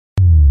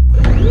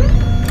I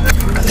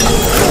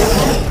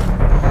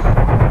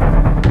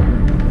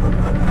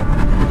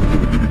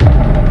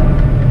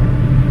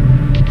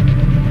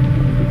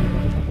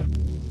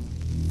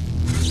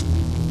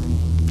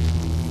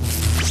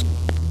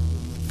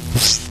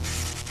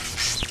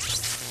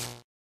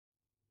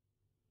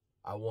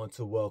want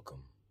to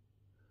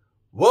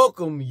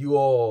welcome you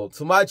all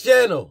to my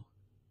channel.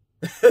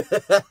 Yo,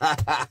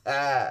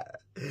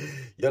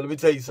 let me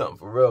tell you something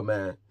for real,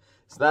 man.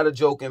 It's not a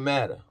joking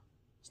matter.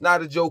 It's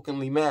not a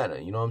jokingly matter,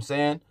 you know what I'm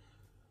saying?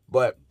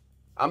 But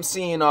I'm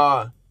seeing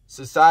our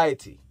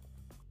society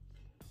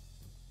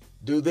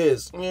do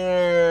this.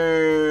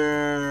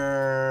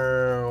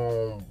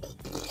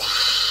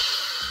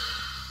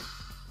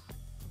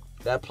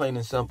 That plain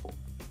and simple.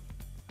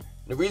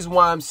 The reason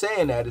why I'm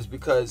saying that is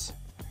because,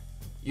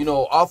 you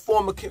know, our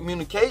form of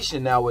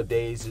communication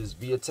nowadays is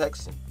via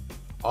texting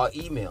or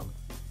emailing.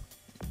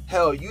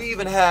 Hell, you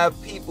even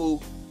have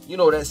people, you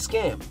know, that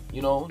scam.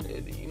 You know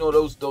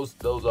those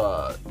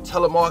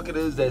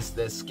telemarketers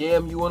that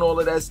scam you and all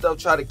of that stuff,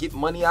 try to get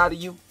money out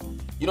of you.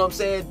 You know what I'm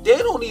saying? They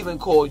don't even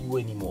call you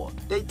anymore.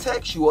 They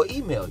text you or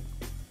email you.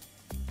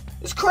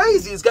 It's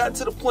crazy. It's gotten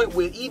to the point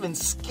where even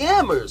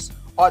scammers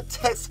are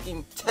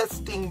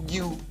texting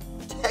you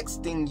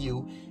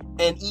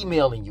and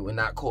emailing you and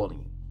not calling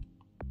you.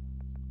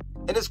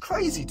 And it's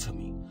crazy to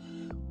me.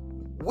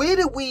 Where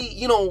did we,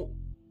 you know,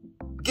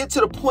 get to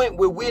the point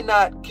where we're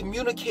not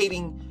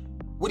communicating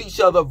with each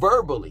other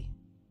verbally?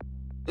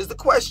 Is the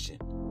question.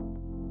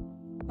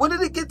 When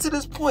did it get to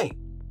this point?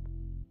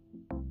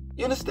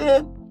 You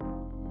understand?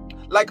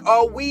 Like,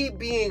 are we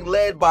being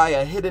led by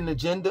a hidden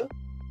agenda?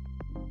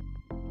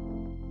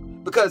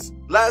 Because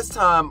last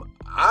time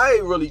I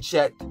really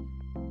checked,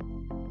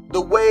 the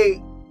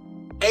way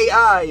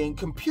AI and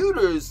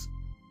computers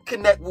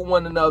connect with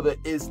one another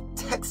is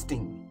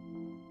texting.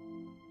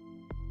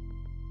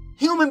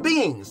 Human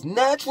beings,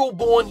 natural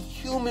born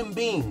human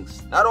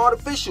beings, not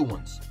artificial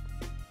ones,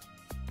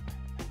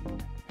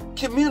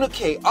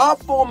 communicate. Our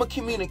form of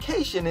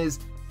communication is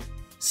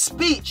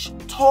speech,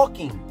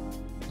 talking,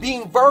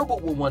 being verbal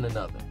with one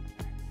another.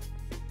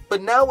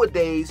 But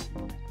nowadays,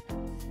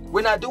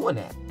 we're not doing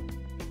that.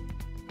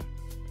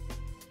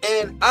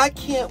 And I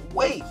can't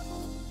wait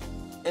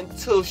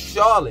until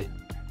Charlotte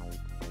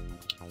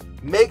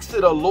makes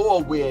it a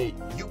law where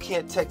you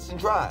can't text and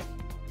drive.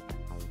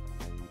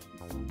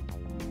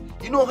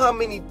 You know how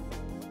many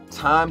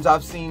times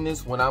I've seen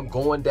this when I'm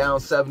going down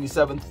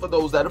 77, for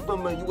those that are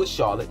familiar with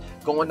Charlotte,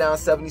 going down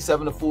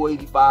 77 to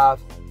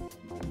 485.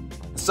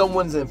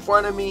 Someone's in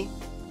front of me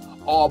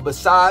or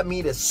beside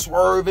me that's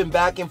swerving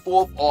back and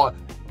forth or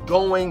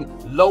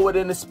going lower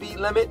than the speed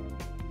limit.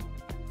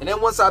 And then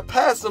once I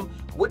pass them,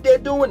 what they're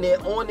doing, they're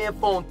on their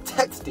phone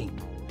texting,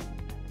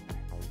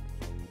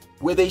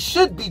 where they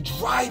should be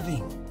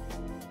driving.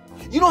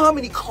 You know how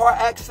many car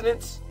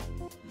accidents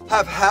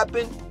have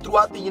happened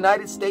throughout the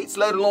United States,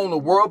 let alone the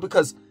world,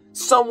 because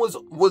someone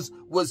was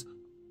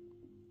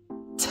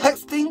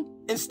texting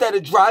instead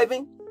of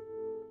driving?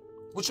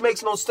 Which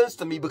makes no sense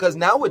to me, because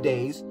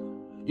nowadays,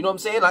 you know what I'm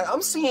saying? Like,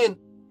 I'm seeing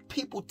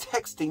people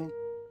texting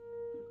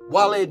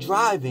while they're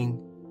driving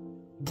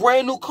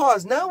brand new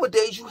cars.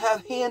 Nowadays, you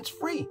have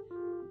hands-free,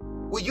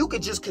 where you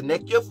could just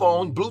connect your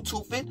phone,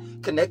 Bluetooth it,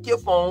 connect your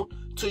phone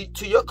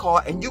to your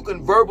car, and you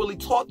can verbally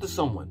talk to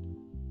someone.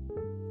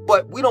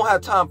 But we don't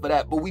have time for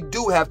that. But we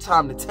do have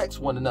time to text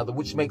one another,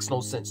 which makes no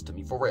sense to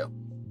me, for real.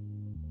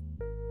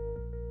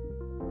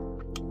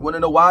 Want to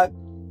know why?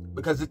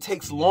 Because it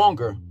takes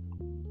longer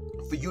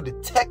for you to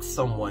text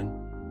someone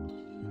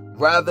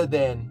rather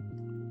than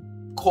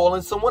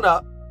calling someone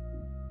up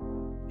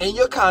in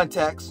your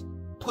contacts,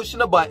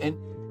 pushing a button,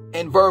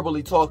 and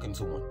verbally talking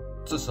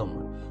to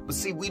someone. But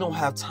see, we don't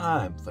have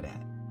time for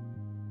that.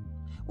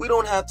 We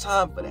don't have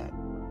time for that.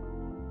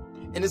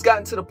 And it's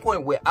gotten to the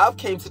point where I've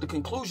came to the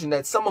conclusion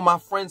that some of my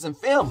friends and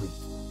family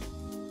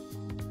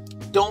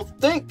don't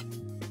think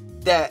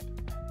that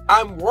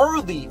I'm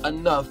worthy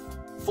enough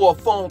for a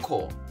phone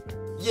call.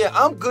 Yeah,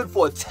 I'm good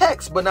for a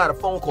text, but not a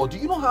phone call. Do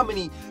you know how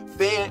many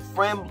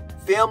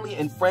family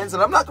and friends,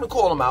 and I'm not going to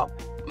call them out,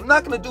 I'm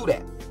not going to do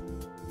that,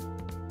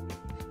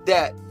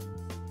 that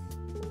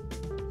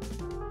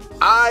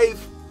I've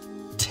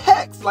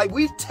text, like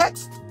we've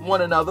texted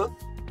one another,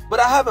 but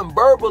I haven't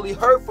verbally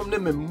heard from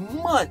them in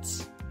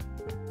months,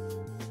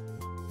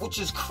 which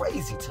is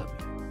crazy to me.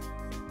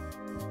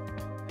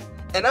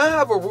 And I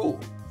have a rule,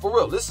 for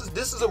real. This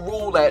is a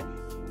rule that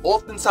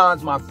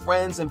oftentimes my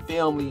friends and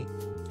family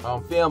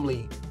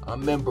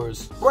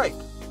members break.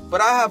 But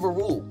I have a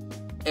rule.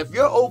 If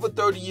you're over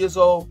 30 years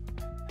old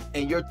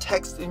and you're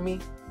texting me,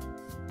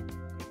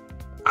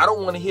 I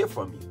don't want to hear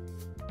from you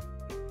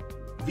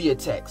via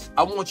text.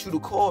 I want you to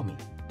call me.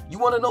 You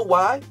want to know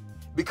why?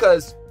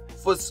 Because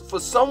for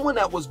someone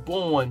that was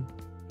born,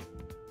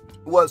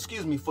 well,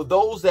 excuse me, for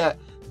those that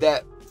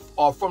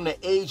are from the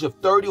age of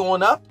 30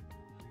 on up,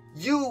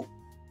 you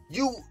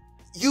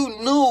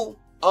knew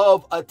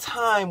of a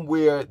time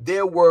where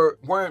there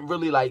weren't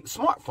really like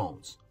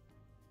smartphones.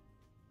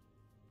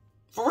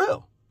 For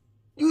real.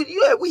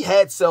 we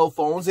had cell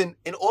phones, and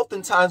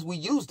oftentimes we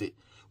used it.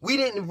 We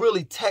didn't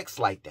really text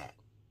like that.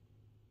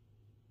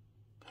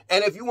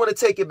 And if you want to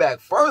take it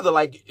back further,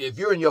 like if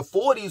you're in your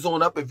 40s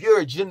on up, if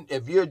you're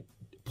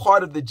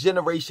part of the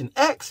Generation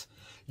X,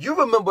 you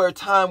remember a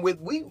time where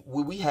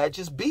we had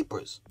just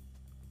beepers,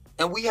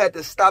 and we had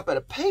to stop at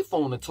a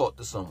payphone to talk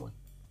to someone,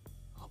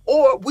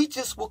 or we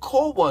just would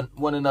call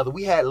one another.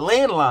 We had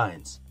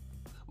landlines.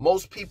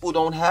 Most people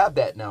don't have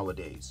that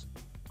nowadays.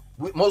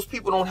 Most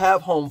people don't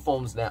have home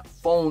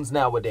phones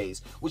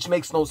nowadays, which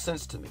makes no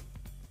sense to me.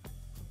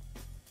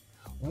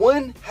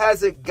 When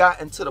has it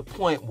gotten to the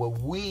point where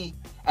we,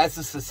 as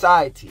a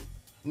society,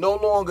 no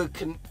longer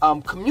can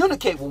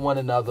communicate with one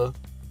another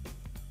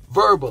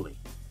verbally?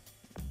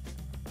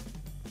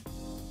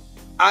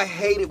 I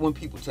hate it when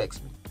people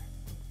text me.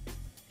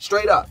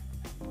 Straight up.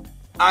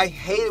 I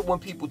hate it when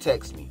people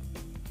text me.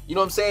 You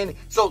know what I'm saying?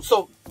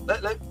 So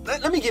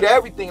let me get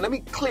everything. Let me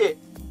clear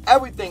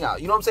everything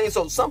out. You know what I'm saying?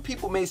 So some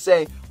people may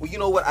say, well, you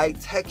know what? I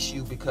text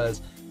you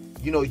because,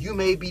 you know, you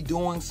may be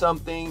doing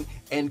something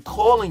and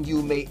calling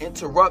you may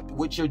interrupt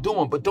what you're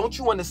doing. But don't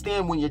you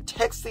understand when you're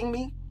texting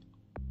me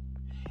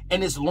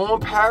and it's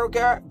long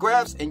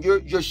paragraphs and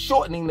you're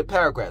shortening the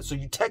paragraph? So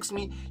you text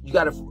me, you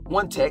got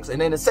one text and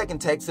then a second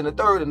text and a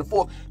third and a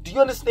fourth. Do you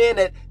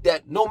understand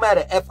that no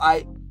matter if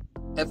I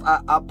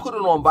put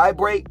it on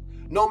vibrate,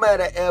 no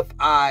matter if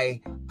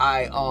I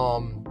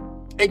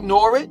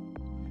ignore it,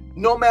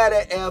 no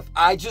matter if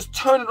I just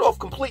turn it off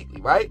completely,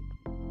 right?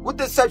 With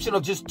the exception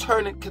of just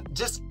turning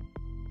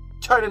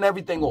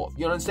everything off.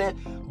 You know what I'm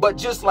saying? But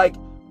just like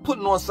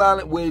putting on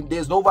silent where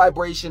there's no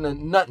vibration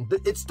and nothing,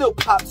 it still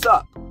pops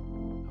up.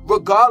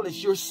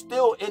 Regardless, you're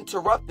still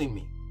interrupting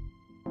me.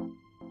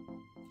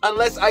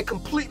 Unless I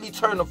completely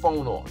turn the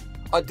phone on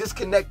or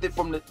disconnect it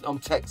from the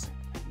text.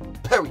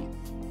 Period.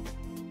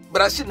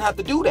 But I shouldn't have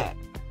to do that.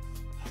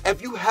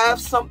 If you have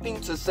something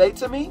to say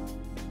to me,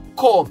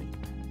 call me.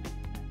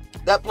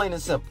 That plain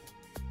and simple.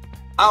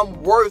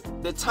 I'm worth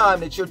the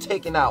time that you're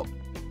taking out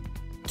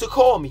to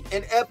call me.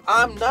 And if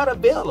I'm not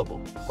available,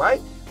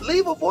 right,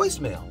 leave a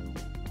voicemail.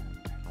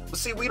 But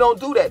see, we don't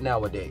do that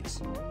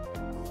nowadays.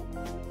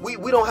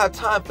 We don't have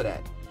time for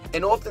that.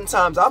 And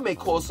oftentimes I may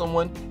call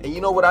someone and you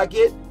know what I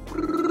get?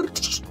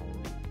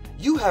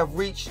 You have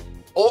reached,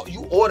 or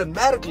you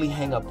automatically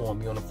hang up on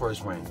me on the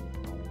first ring.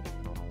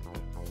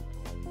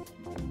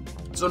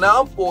 So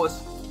now I'm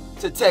forced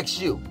to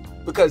text you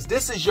because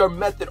this is your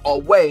method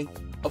or way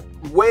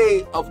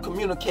of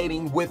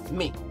communicating with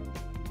me.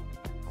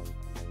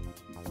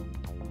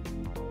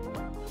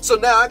 So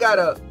now I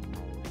gotta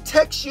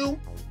text you,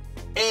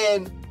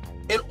 and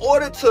in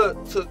order to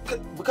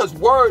because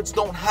words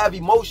don't have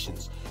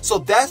emotions. So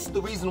that's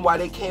the reason why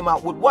they came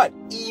out with what?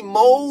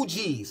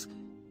 Emojis.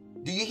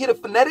 Do you hear the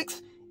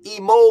phonetics?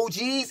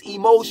 Emojis,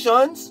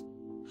 emotions.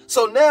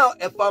 So now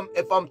if I'm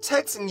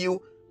texting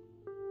you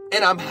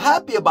and I'm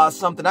happy about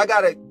something, I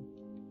gotta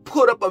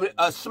put up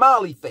a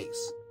smiley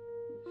face.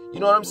 You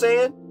know what I'm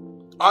saying?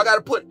 Or I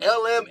gotta put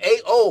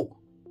LMAO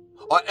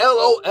or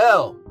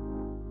LOL.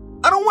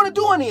 I don't want to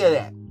do any of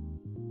that.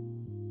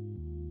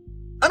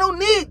 I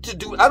don't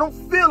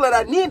feel that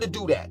I need to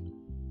do that.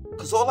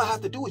 Because all I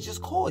have to do is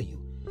just call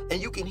you.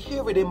 And you can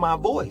hear it in my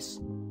voice.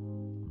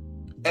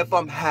 If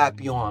I'm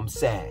happy or I'm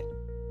sad.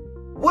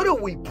 What are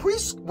we,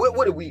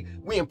 what are we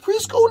in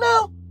preschool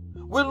now?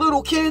 We're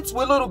little kids,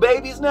 we're little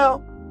babies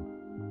now.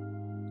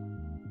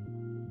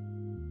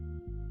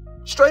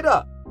 Straight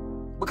up.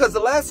 Because the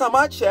last time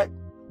I checked,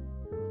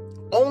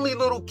 only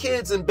little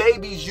kids and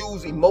babies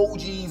use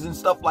emojis and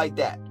stuff like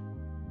that.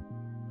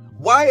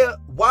 Why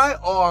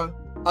are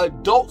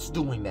adults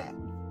doing that?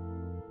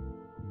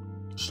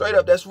 Straight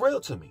up, that's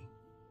real to me.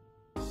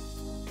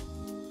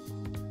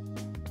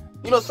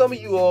 You know, some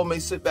of you all may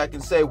sit back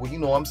and say, well, you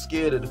know, I'm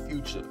scared of the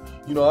future.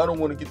 You know, I don't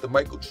want to get the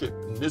microchip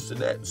and this and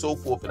that and so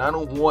forth. And I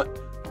don't want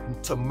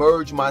to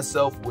merge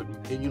myself with,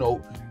 you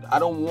know, I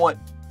don't want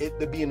it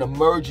to be an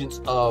emergence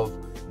of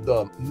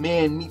the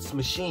man meets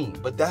machine.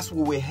 But that's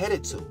where we're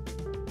headed to.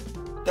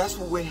 That's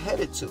what we're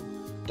headed to.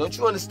 Don't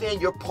you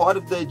understand you're part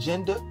of the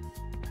agenda?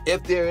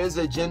 If there is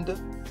agenda,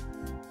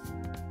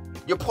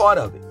 you're part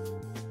of it.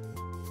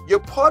 You're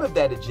part of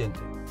that agenda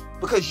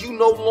because you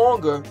no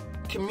longer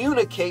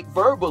communicate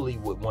verbally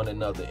with one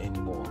another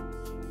anymore.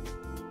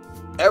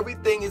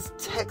 Everything is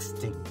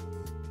texting.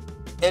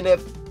 And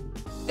if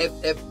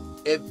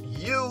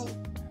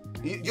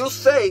you'll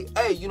say,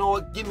 hey, you know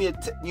what, give me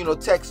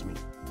text me.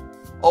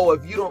 Oh,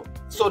 if you don't,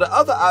 so the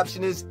other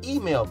option is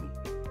email me.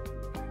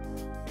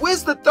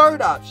 Where's the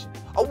third option?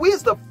 Or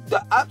where's the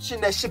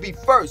option that should be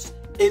first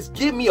is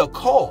give me a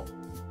call.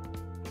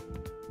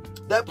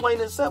 That plain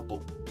and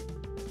simple.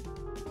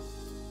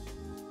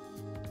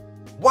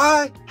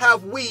 Why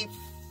have we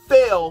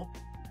failed?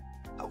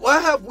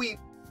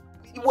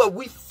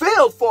 We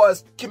failed for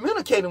us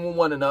communicating with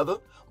one another,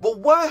 but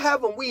why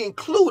haven't we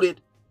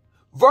included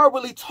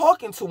verbally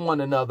talking to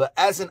one another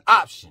as an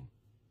option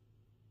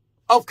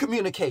of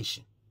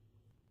communication?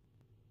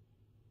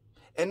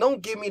 And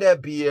don't give me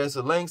that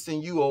BS.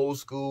 Langston, you old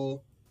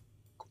school.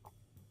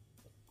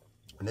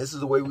 And this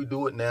is the way we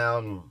do it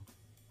now.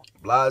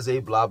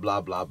 Blase, blah, blah,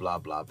 blah, blah,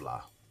 blah,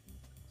 blah.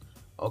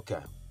 Okay.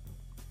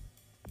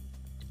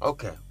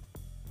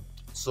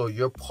 So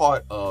you're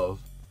part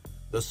of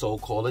the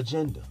so-called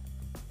agenda.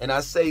 And I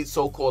say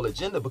so-called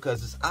agenda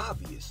because it's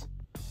obvious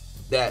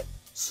that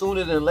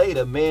sooner than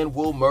later, man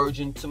will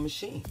merge into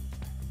machine.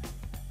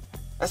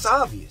 That's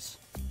obvious.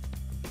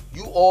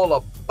 You all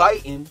are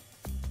biting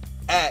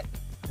at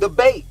the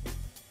bait.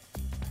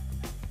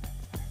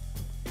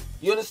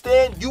 You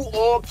understand? You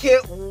all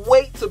can't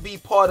wait to be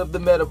part of the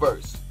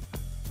metaverse.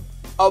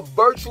 A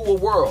virtual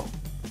world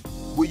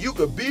where you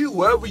can be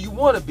whoever you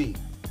want to be.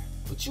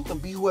 But you can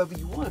be whoever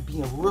you want to be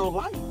in real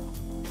life.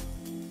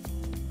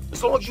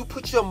 As long as you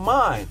put your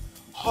mind,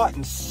 heart,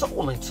 and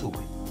soul into it.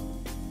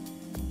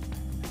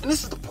 And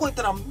this is the point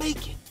that I'm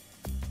making.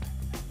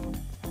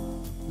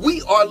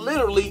 We are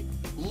literally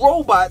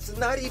robots and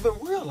not even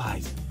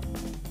realizing it.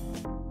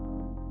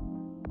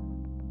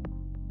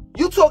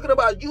 You talking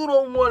about you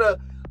don't want to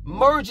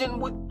merge in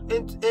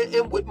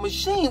with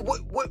machine.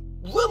 What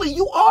really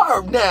you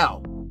are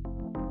now.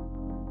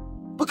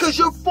 Because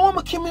your form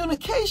of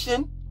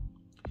communication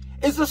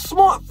is a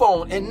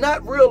smartphone and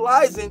not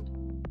realizing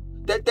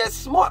that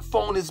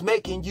smartphone is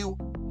making you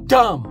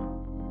dumb.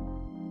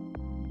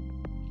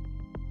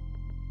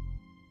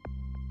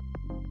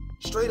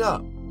 Straight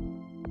up.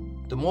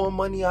 The more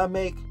money I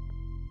make,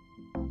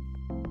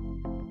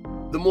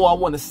 the more I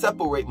want to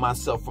separate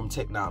myself from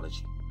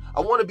technology. I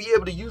want to be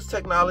able to use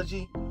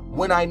technology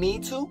when I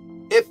need to,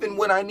 if and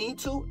when I need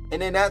to, and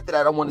then after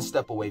that, I want to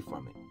step away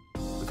from it.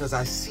 Because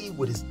I see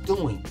what it's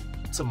doing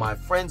to my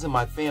friends and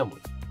my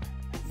family,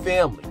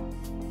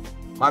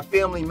 my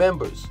family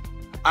members.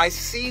 I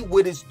see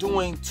what it's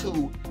doing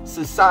to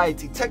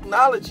society.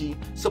 Technology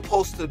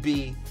supposed to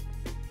be,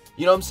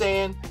 you know what I'm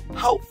saying,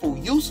 helpful,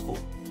 useful.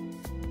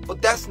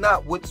 But that's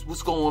not what's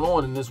going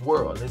on in this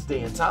world, in this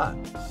day and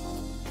time.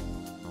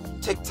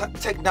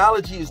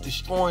 Technology is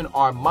destroying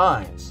our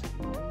minds.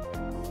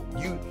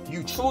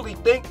 You truly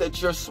think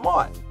that you're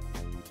smart.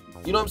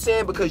 You know what I'm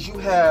saying? Because you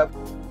have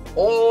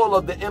all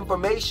of the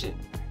information.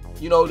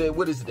 You know,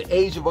 what is it? The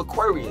age of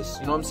Aquarius.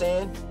 You know what I'm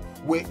saying?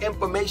 Where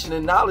information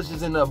and knowledge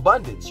is in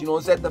abundance. You know,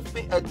 it's at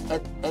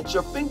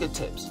your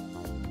fingertips.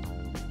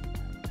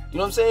 You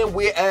know what I'm saying?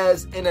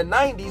 Whereas in the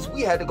 90s,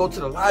 we had to go to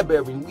the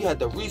library and we had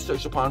to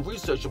research upon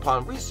research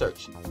upon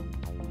research.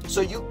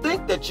 So you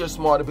think that you're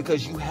smarter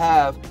because you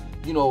have,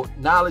 you know,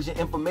 knowledge and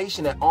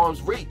information at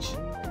arm's reach.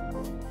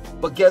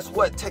 But guess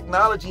what?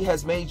 Technology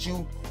has made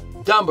you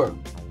dumber.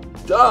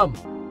 Dumb.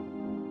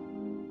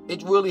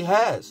 It really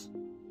has.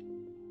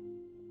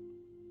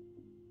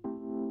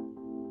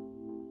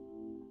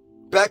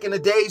 Back in the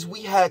days,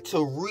 we had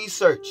to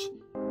research.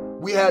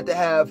 We had to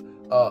have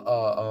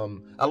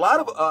a lot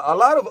of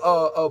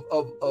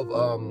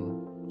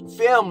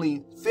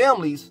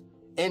families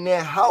in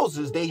their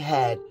houses. They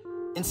had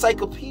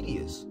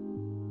encyclopedias.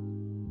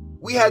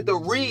 We had to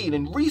read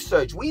and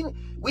research. We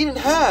didn't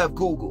have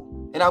Google,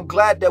 and I'm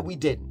glad that we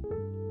didn't,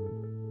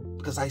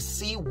 because I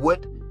see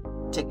what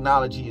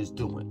technology is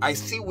doing. I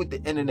see what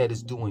the internet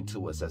is doing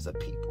to us as a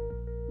people.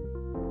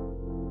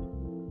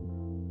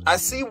 I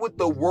see what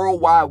the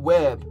World Wide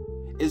Web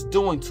is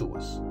doing to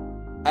us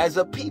as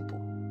a people.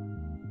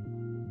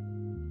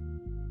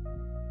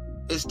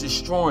 It's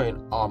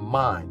destroying our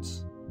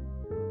minds.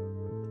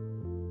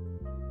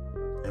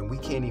 And we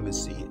can't even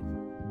see it.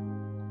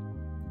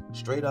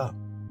 Straight up.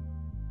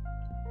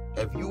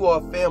 If you are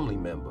a family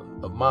member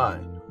of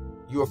mine,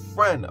 you're a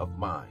friend of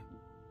mine,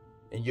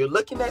 and you're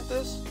looking at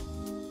this,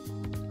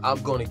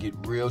 I'm going to get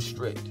real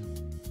strict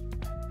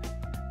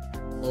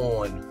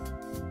on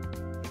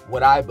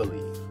what I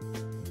believe.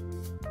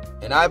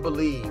 And I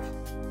believe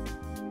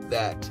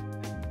that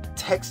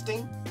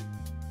texting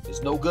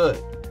is no good.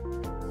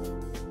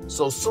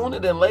 So sooner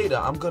than later,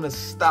 I'm going to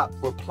stop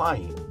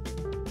replying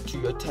to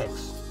your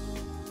texts.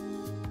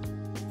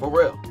 For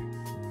real.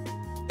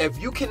 If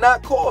you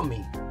cannot call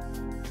me,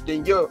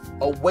 then you're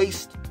a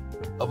waste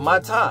of my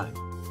time.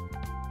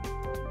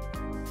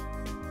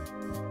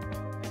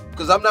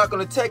 Because I'm not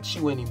going to text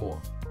you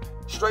anymore.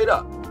 Straight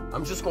up.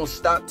 I'm just going to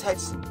stop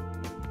texting you.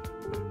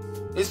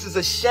 This is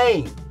a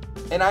shame.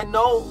 And I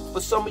know for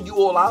some of you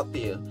all out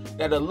there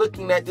that are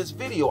looking at this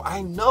video,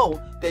 I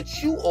know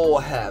that you all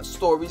have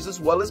stories as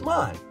well as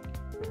mine,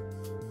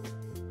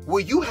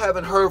 where you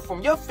haven't heard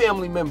from your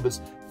family members,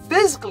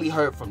 physically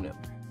heard from them,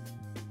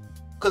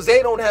 because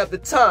they don't have the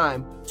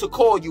time to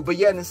call you, but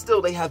yet and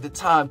still they have the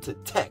time to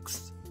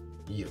text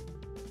you.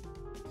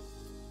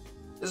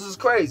 This is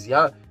crazy.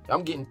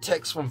 I'm getting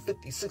texts from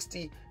 50,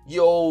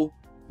 60-year-old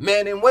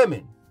men and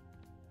women.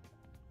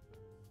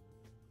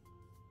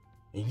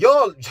 And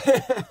y'all,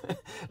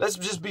 let's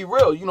just be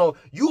real. You know,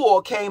 you all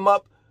came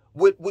up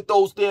with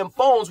those damn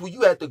phones where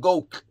you had to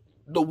go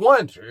the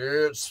one,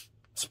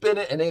 spin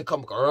it, and then go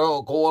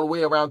all the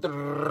way around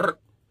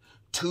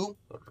 2,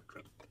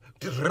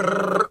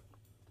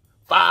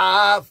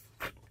 5.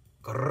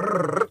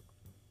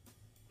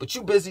 But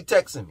you busy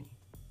texting me.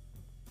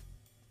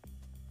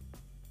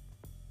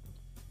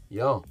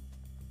 Yo.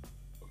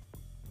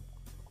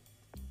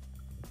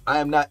 I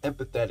am not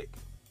empathetic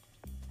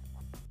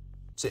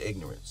to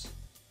ignorance.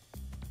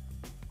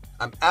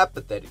 I'm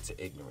apathetic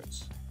to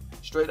ignorance.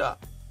 Straight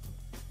up.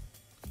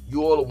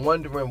 You all are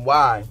wondering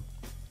why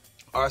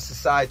our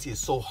society is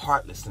so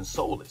heartless and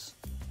soulless.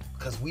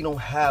 Because we don't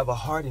have a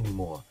heart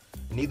anymore.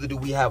 Neither do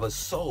we have a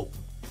soul.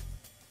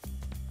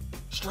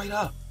 Straight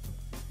up.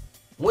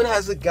 When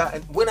has it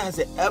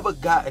ever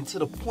gotten to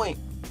the point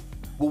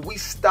where we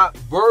stop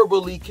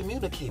verbally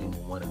communicating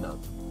with one another?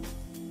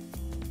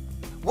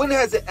 When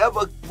has it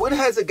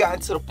gotten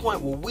to the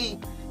point where we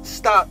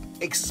stop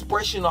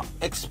expressing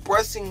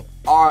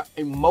our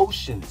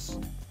emotions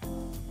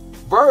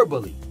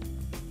verbally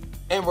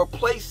and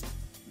replaced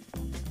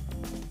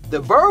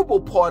the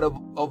verbal part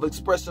of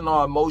expressing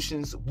our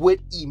emotions with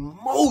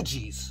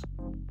emojis?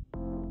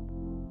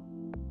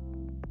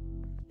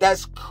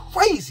 That's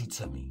crazy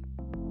to me.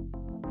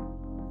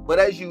 But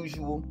as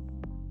usual,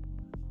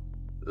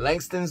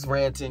 Langston's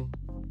ranting.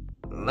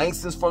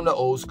 Langston's from the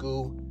old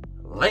school.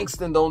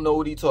 Langston don't know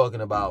what he's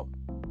talking about.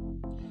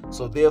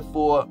 So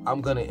therefore,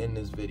 I'm going to end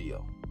this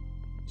video.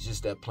 It's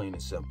just that plain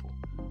and simple.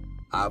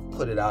 I've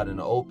put it out in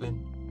the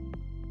open.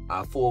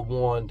 I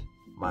forewarned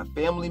my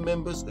family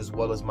members as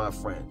well as my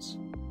friends.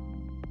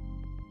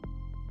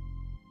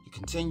 You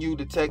continue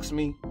to text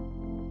me,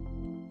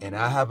 and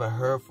I haven't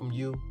heard from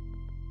you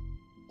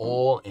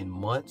all in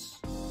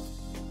months,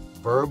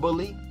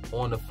 verbally,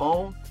 on the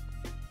phone,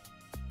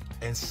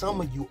 and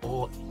some of you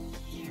all in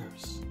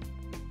years.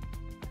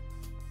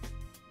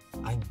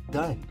 I'm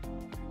done.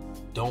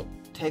 Don't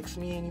text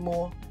me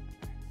anymore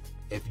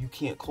if you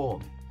can't call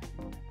me.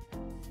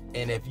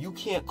 And if you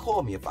can't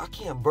call me, if I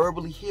can't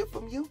verbally hear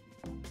from you,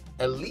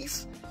 at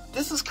least,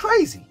 this is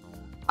crazy.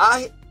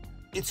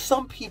 It's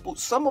some people,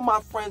 some of my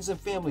friends and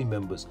family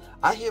members,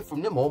 I hear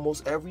from them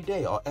almost every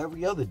day or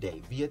every other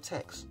day via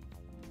text.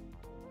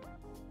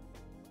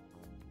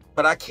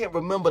 But I can't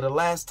remember the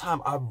last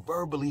time I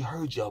verbally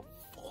heard your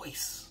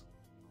voice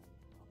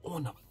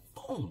on the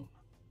phone.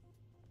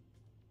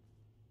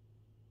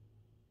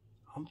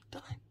 I'm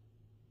done.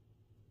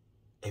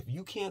 If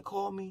you can't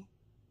call me,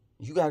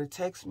 you got to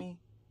text me.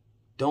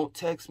 Don't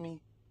text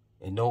me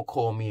and don't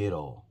call me at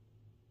all.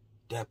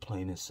 That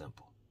plain and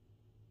simple.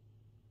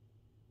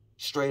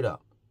 Straight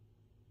up.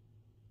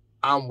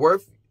 I'm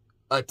worth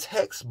a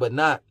text but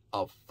not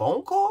a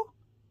phone call?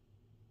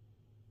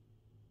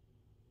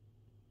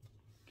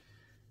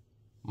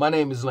 My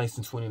name is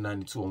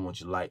Langston2092. I want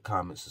you to like,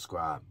 comment,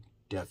 subscribe.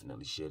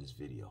 Definitely share this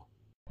video.